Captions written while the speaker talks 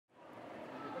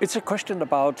It's a question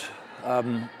about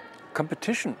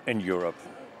competition in Europe.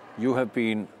 You have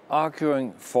been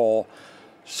arguing for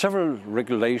several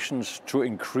regulations to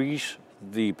increase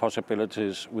the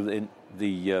possibilities within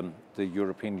the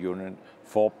European Union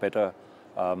for better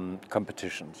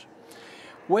competitions.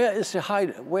 Where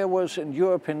was, in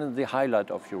your opinion, the highlight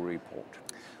of your report?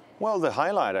 Well, the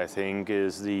highlight, I think,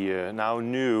 is the now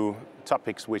new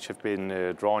topics which have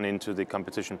been drawn into the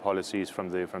competition policies from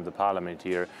the Parliament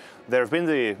here. There have been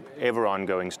the ever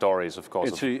ongoing stories, of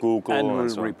course, of Google.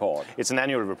 It's an annual report. It's an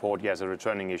annual report, yes, a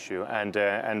returning issue,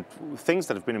 and things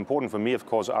that have been important for me, of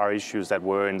course, are issues that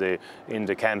were in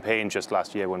the campaign just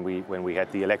last year when we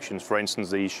had the elections. For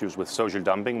instance, the issues with social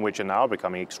dumping, which are now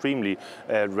becoming extremely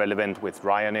relevant with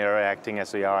Ryanair acting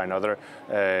as they are and other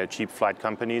cheap flight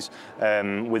companies,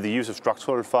 with the use of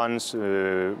structural funds,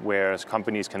 where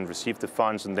companies can receive the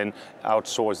funds and then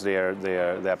outsource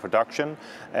their production.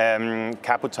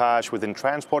 Cabotage within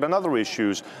transport and other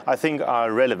issues I think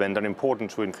are relevant and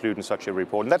important to include in such a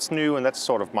report. And that's new, and that's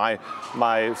sort of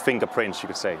my fingerprints, you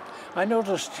could say. I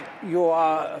noticed you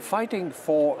are fighting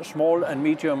for small and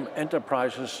medium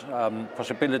enterprises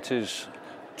possibilities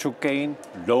to gain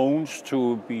loans,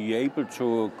 to be able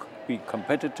to be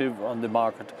competitive on the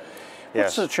market.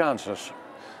 What's the chances?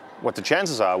 What the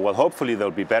chances are? Well, hopefully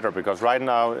they'll be better, because right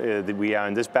now we are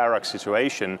in this barrack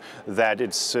situation that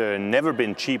it's never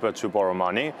been cheaper to borrow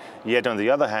money. Yet on the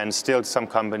other hand, still some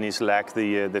companies lack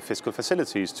the fiscal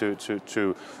facilities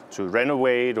to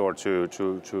renovate or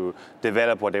to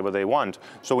develop whatever they want.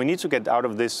 So we need to get out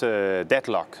of this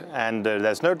deadlock. And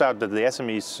there's no doubt that the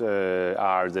SMEs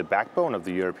are the backbone of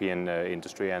the European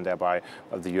industry and thereby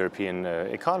of the European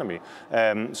economy.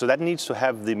 So that needs to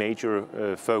have the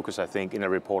major focus, I think, in a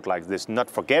report like this, not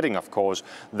forgetting, of course,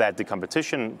 that the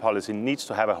competition policy needs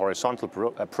to have a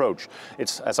horizontal approach.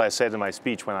 It's, as I said in my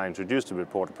speech when I introduced the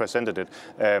report, presented it,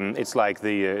 it's like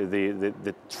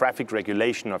the traffic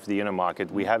regulation of the inner market.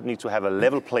 We need to have a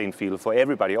level playing field for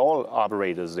everybody, all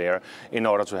operators there, in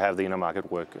order to have the inner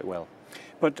market work well.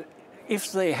 But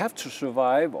if they have to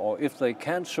survive, or if they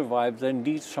can't survive, they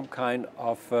need some kind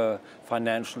of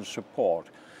financial support.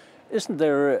 Isn't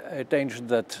there a danger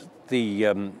that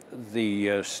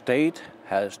the state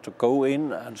has to go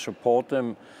in and support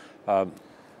them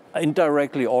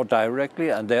indirectly or directly,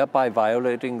 and thereby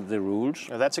violating the rules?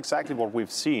 That's exactly what we've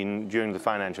seen during the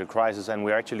financial crisis, and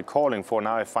we're actually calling for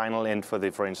now a final end for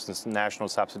for instance, national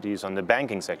subsidies on the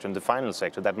banking sector and the finance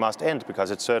sector. That must end,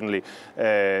 because it certainly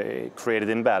created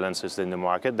imbalances in the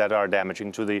market that are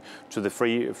damaging to the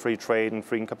free trade and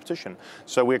free competition.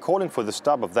 So we're calling for the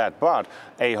stop of that, but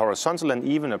a horizontal and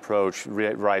even approach,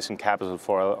 raising capital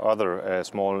for other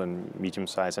small and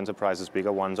medium-sized enterprises,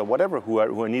 bigger ones, or whatever, who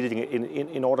are needed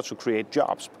in order to create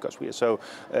jobs, because we are so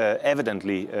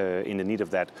evidently in the need of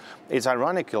that. It's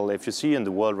ironical, if you see in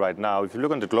the world right now, if you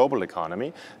look on the global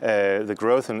economy, the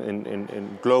growth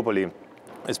in globally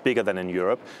is bigger than in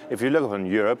Europe. If you look upon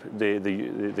Europe,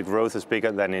 the growth is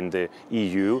bigger than in the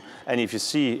EU. And if you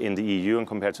see in the EU and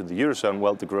compared to the Eurozone,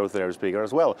 well, the growth there is bigger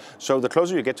as well. So the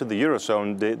closer you get to the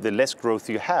Eurozone, the less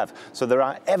growth you have. So there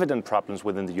are evident problems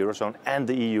within the Eurozone and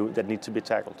the EU that need to be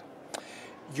tackled.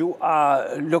 You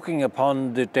are looking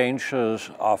upon the dangers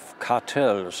of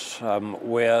cartels,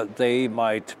 where they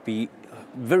might be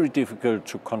very difficult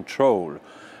to control.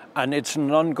 And it's an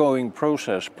ongoing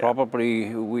process.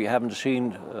 Probably we haven't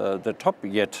seen the top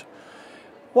yet.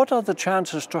 What are the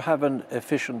chances to have an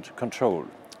efficient control?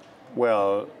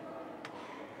 Well,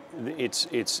 this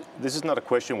is not a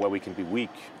question where we can be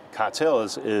weak.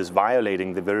 Cartels is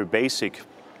violating the very basic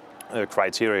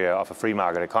criteria of a free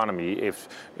market economy if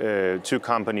two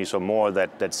companies or more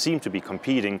that seem to be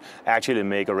competing actually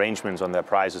make arrangements on their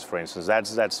prices, for instance.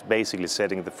 That's basically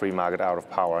setting the free market out of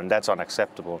power, and that's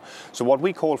unacceptable. So what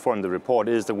we call for in the report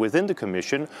is that within the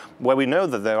Commission, where we know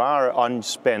that there are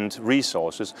unspent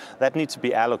resources, that need to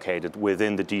be allocated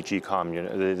within the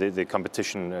DG the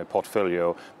competition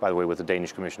portfolio, by the way, with the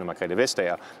Danish Commissioner Margrethe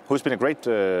Vestager, who's been a great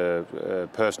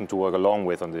person to work along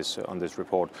with on this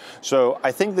report. So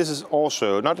I think this is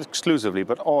also, not exclusively,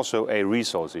 but also a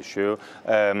resource issue.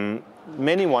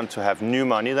 Many want to have new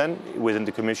money then within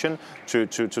the Commission to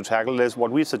tackle this. What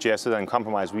we suggested and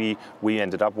compromise we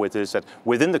ended up with is that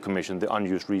within the Commission the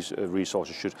unused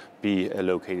resources should be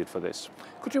allocated for this.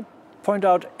 Could you point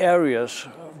out areas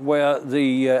where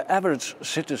the average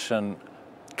citizen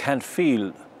can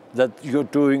feel that you're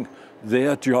doing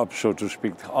their job, so to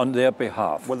speak, on their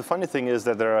behalf? Well, the funny thing is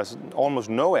that there is almost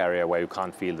no area where you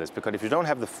can't feel this, because if you don't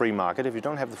have the free market, if you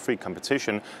don't have the free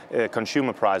competition,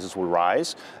 consumer prices will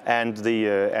rise, and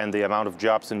the amount of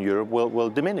jobs in Europe will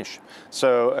diminish.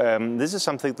 So this is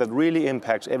something that really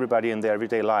impacts everybody in their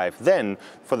everyday life. Then,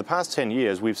 for the past 10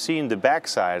 years, we've seen the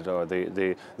backside, or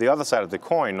the other side of the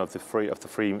coin of the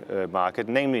free market,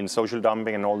 namely in social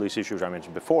dumping and all these issues I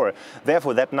mentioned before.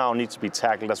 Therefore, that now needs to be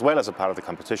tackled as well as a part of the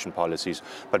competition policies.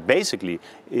 But basically,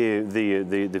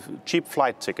 the cheap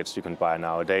flight tickets you can buy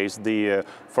nowadays,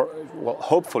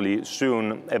 hopefully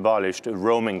soon abolished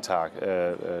roaming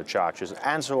charges,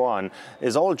 and so on,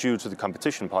 is all due to the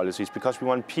competition policies, because we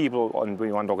want people, and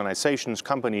we want organizations,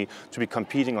 company to be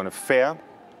competing on a fair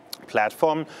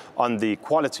platform, on the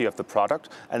quality of the product,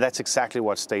 and that's exactly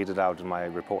what's stated out in my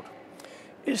report.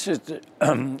 Is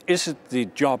it the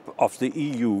job of the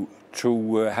EU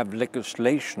to have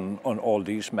legislation on all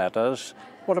these matters?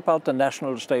 What about the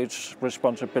national states'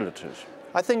 responsibilities?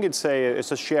 I think it's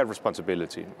a shared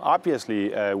responsibility.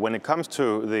 Obviously, when it comes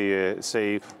to the,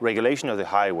 say, regulation of the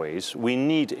highways, we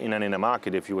need in an inner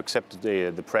market, if you accept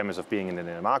the premise of being in an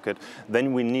inner market,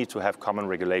 then we need to have common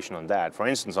regulation on that. For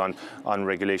instance, on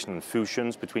regulation on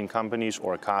fusions between companies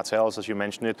or cartels, as you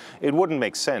mentioned it, it wouldn't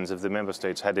make sense if the member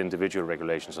states had individual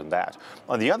regulations on that.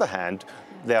 On the other hand,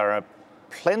 there are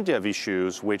plenty of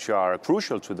issues which are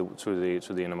crucial to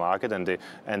the inner market and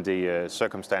the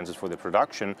circumstances for the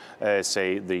production,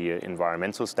 say the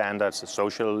environmental standards, the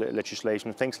social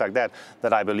legislation, things like that,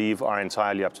 that I believe are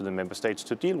entirely up to the member states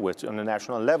to deal with on a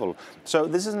national level. So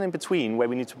this is an in-between where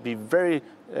we need to be very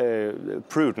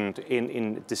prudent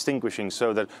in distinguishing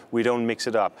so that we don't mix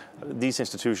it up. These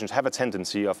institutions have a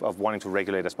tendency of wanting to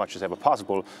regulate as much as ever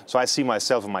possible. So I see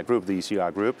myself and my group, the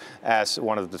ECR group, as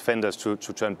one of the defenders to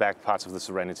turn back parts of the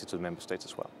sovereignty to the member states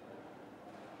as well.